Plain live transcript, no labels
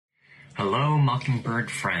Hello,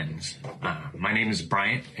 Mockingbird friends. My name is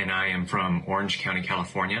Bryant, and I am from Orange County,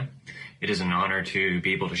 California. It is an honor to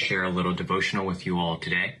be able to share a little devotional with you all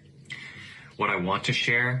today. What I want to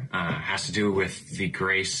share has to do with the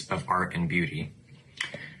grace of art and beauty.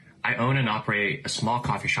 I own and operate a small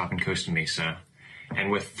coffee shop in Costa Mesa,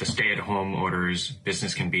 and with the stay-at-home orders,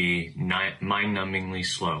 business can be mind-numbingly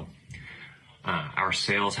slow. Our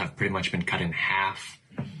sales have pretty much been cut in half,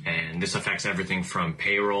 and this affects everything from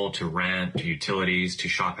payroll to rent to utilities to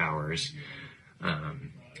shop hours.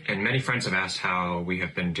 And many friends have asked how we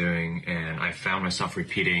have been doing, and I found myself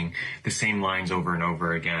repeating the same lines over and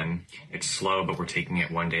over again. It's slow, but we're taking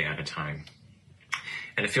it one day at a time.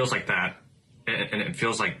 And it feels like that, and it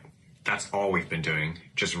feels like that's all we've been doing,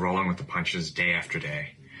 just rolling with the punches day after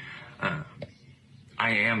day. I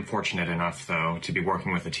am fortunate enough, though, to be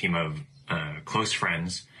working with a team of close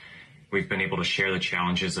friends. We've been able to share the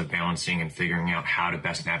challenges of balancing and figuring out how to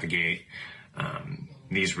best navigate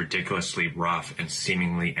these ridiculously rough and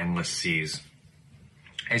seemingly endless seas.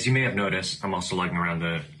 As you may have noticed, I'm also lugging around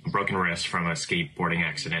a broken wrist from a skateboarding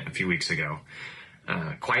accident a few weeks ago.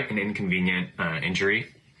 Quite an inconvenient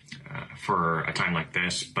injury for a time like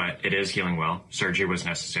this, but it is healing well. Surgery was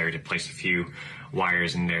necessary to place a few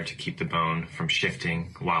wires in there to keep the bone from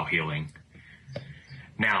shifting while healing.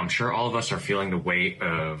 Now, I'm sure all of us are feeling the weight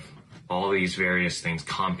of all these various things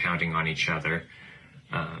compounding on each other.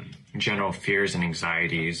 General fears and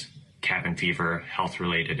anxieties, cabin fever,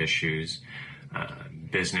 health-related issues,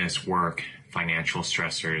 business, work, financial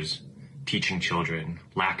stressors, teaching children,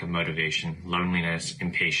 lack of motivation, loneliness,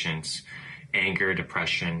 impatience, anger,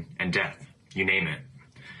 depression, and death. You name it.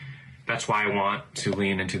 That's why I want to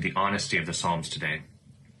lean into the honesty of the Psalms today.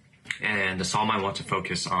 And the Psalm I want to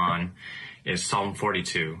focus on is Psalm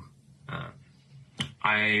 42.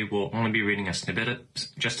 I will only be reading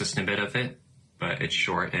just a snippet of it, but it's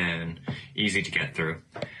short and easy to get through.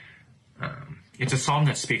 It's a psalm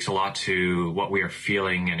that speaks a lot to what we are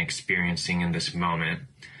feeling and experiencing in this moment.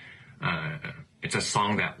 It's a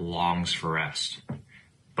song that longs for rest,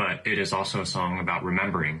 but it is also a song about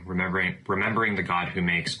remembering the God who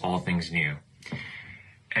makes all things new.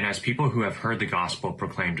 And as people who have heard the gospel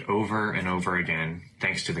proclaimed over and over again,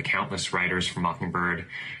 thanks to the countless writers from Mockingbird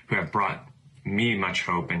who have brought me much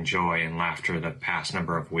hope and joy and laughter the past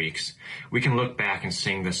number of weeks, we can look back and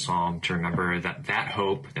sing this psalm to remember that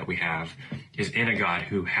hope that we have is in a God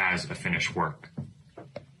who has a finished work.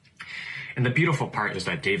 And the beautiful part is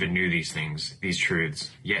that David knew these things, these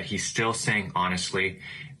truths, yet he still sang honestly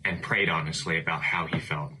and prayed honestly about how he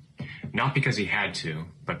felt. Not because he had to,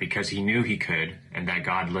 but because he knew he could, and that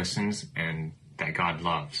God listens and that God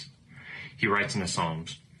loves. He writes in the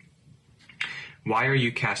Psalms, "Why are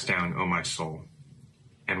you cast down, O my soul?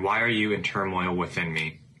 And why are you in turmoil within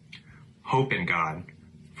me? Hope in God,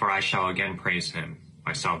 for I shall again praise him,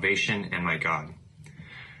 my salvation and my God.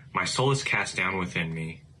 My soul is cast down within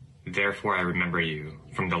me, therefore I remember you,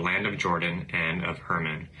 from the land of Jordan and of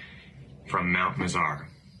Hermon, from Mount Mizar."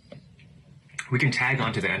 We can tag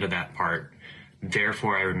on to the end of that part,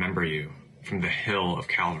 "Therefore I remember you, from the hill of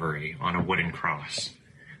Calvary on a wooden cross."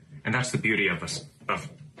 And that's the beauty of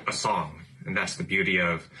a song. And that's the beauty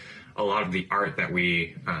of a lot of the art that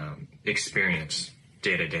we experience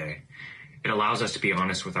day to day. It allows us to be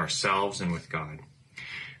honest with ourselves and with God.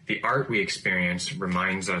 The art we experience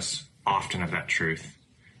reminds us often of that truth.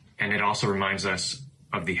 And it also reminds us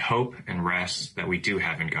of the hope and rest that we do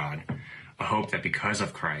have in God. A hope that because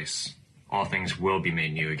of Christ, all things will be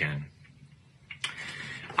made new again.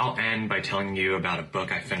 I'll end by telling you about a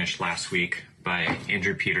book I finished last week by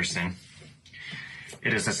Andrew Peterson.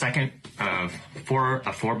 It is the second of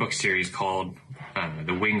a four-book series called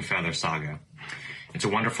The Wing Feather Saga. It's a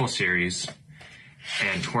wonderful series,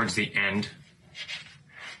 and towards the end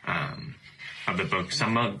of the book,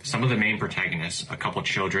 some of the main protagonists, a couple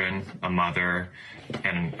children, a mother,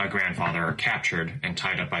 and a grandfather, are captured and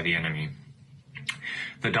tied up by the enemy.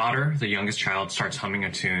 The daughter, the youngest child, starts humming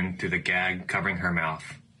a tune through the gag covering her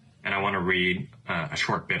mouth, and I want to read a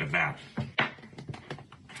short bit of that.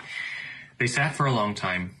 "They sat for a long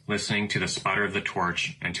time, listening to the sputter of the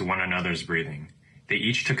torch and to one another's breathing. They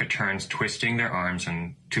each took a turns twisting their arms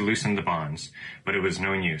and to loosen the bonds, but it was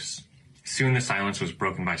no use. Soon the silence was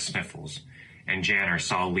broken by sniffles, and Janner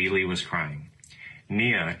saw Lily was crying.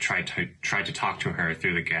 Nia tried to talk to her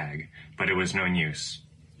through the gag, but it was no use.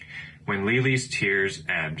 When Lily's tears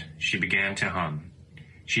ebbed, she began to hum.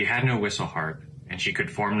 She had no whistle harp, and she could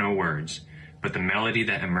form no words, but the melody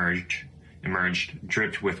that emerged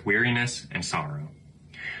dripped with weariness and sorrow.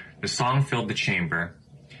 The song filled the chamber,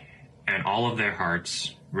 and all of their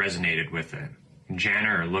hearts resonated with it.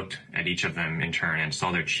 Janner looked at each of them in turn and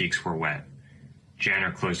saw their cheeks were wet.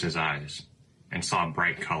 Janner closed his eyes and saw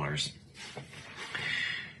bright colors.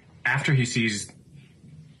 After he sees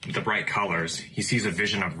the bright colors, he sees a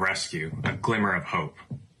vision of rescue, a glimmer of hope.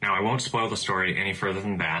 Now, I won't spoil the story any further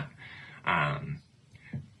than that,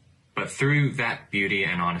 but through that beauty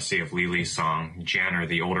and honesty of Lily's song, Janner,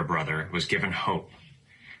 the older brother, was given hope,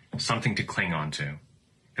 something to cling on to.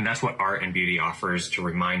 And that's what art and beauty offers to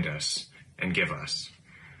remind us and give us.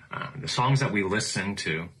 The songs that we listen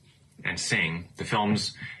to and sing, the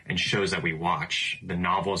films and shows that we watch, the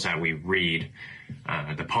novels that we read,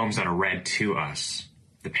 the poems that are read to us,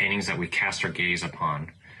 the paintings that we cast our gaze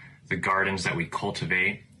upon, the gardens that we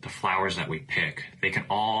cultivate, the flowers that we pick, they can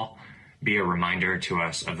all be a reminder to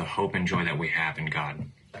us of the hope and joy that we have in God.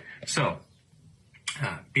 So,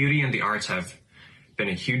 beauty and the arts have been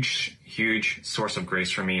a huge, huge source of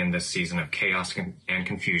grace for me in this season of chaos and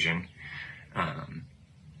confusion. And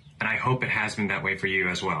I hope it has been that way for you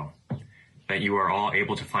as well, that you are all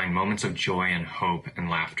able to find moments of joy and hope and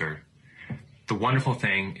laughter. The wonderful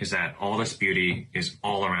thing is that all this beauty is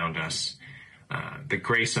all around us. The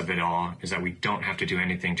grace of it all is that we don't have to do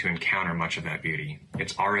anything to encounter much of that beauty.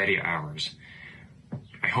 It's already ours.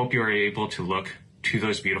 I hope you are able to look to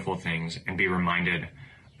those beautiful things and be reminded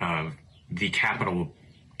of the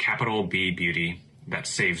capital B beauty that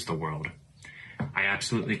saves the world. I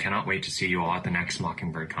absolutely cannot wait to see you all at the next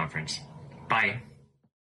Mockingbird Conference. Bye.